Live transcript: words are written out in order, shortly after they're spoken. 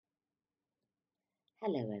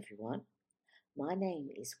Hello everyone, my name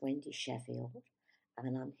is Wendy Sheffield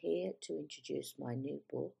and I'm here to introduce my new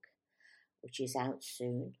book which is out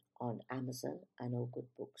soon on Amazon and all good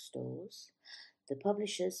bookstores. The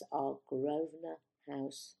publishers are Grosvenor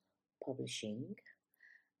House Publishing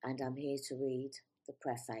and I'm here to read the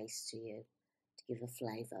preface to you to give a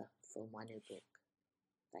flavour for my new book.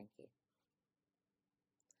 Thank you.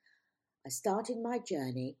 I started my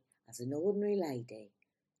journey as an ordinary lady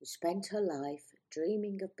who spent her life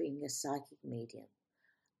dreaming of being a psychic medium,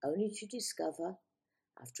 only to discover,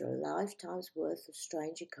 after a lifetime's worth of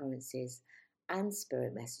strange occurrences and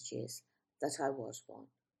spirit messages, that I was one.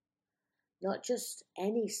 Not just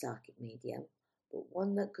any psychic medium, but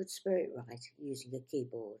one that could spirit write using a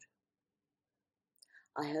keyboard.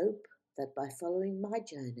 I hope that by following my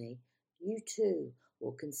journey, you too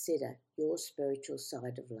will consider your spiritual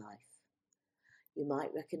side of life. You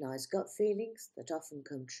might recognize gut feelings that often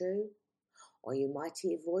come true, or you might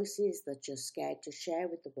hear voices that you're scared to share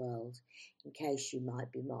with the world in case you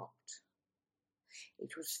might be mocked. It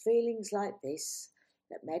was feelings like this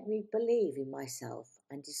that made me believe in myself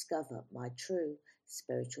and discover my true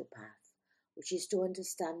spiritual path, which is to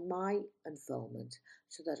understand my unfoldment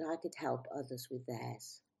so that I could help others with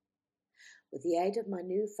theirs. With the aid of my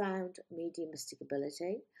newfound mediumistic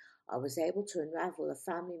ability, I was able to unravel a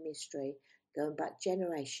family mystery going back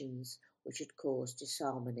generations which had caused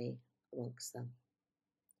disharmony amongst them.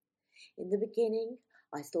 In the beginning,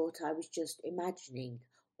 I thought I was just imagining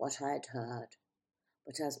what I had heard,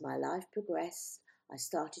 but as my life progressed, I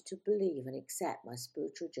started to believe and accept my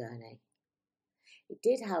spiritual journey. It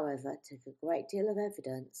did, however, take a great deal of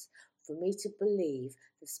evidence for me to believe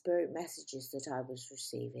the spirit messages that I was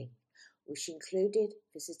receiving, which included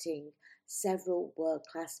visiting several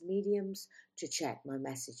world-class mediums to check my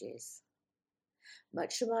messages.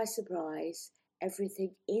 Much to my surprise,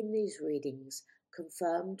 everything in these readings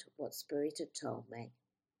confirmed what Spirit had told me.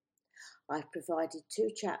 I've provided 2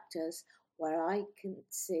 chapters where I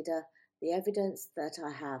consider the evidence that I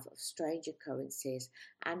have of strange occurrences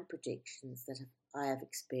and predictions that I have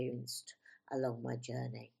experienced along my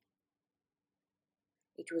journey.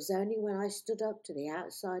 It was only when I stood up to the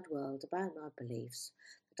outside world about my beliefs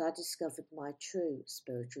that I discovered my true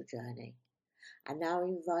spiritual journey, and now I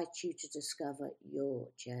invite you to discover your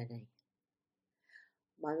journey.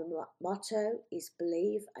 My motto is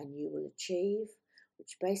believe and you will achieve,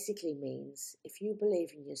 which basically means if you believe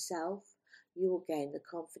in yourself, you will gain the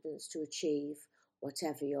confidence to achieve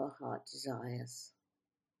whatever your heart desires.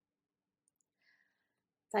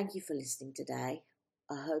 Thank you for listening today.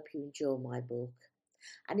 I hope you enjoy my book.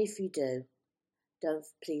 And if you do,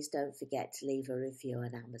 please don't forget to leave a review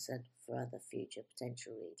on Amazon for other future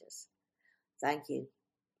potential readers. Thank you.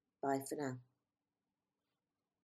 Bye for now.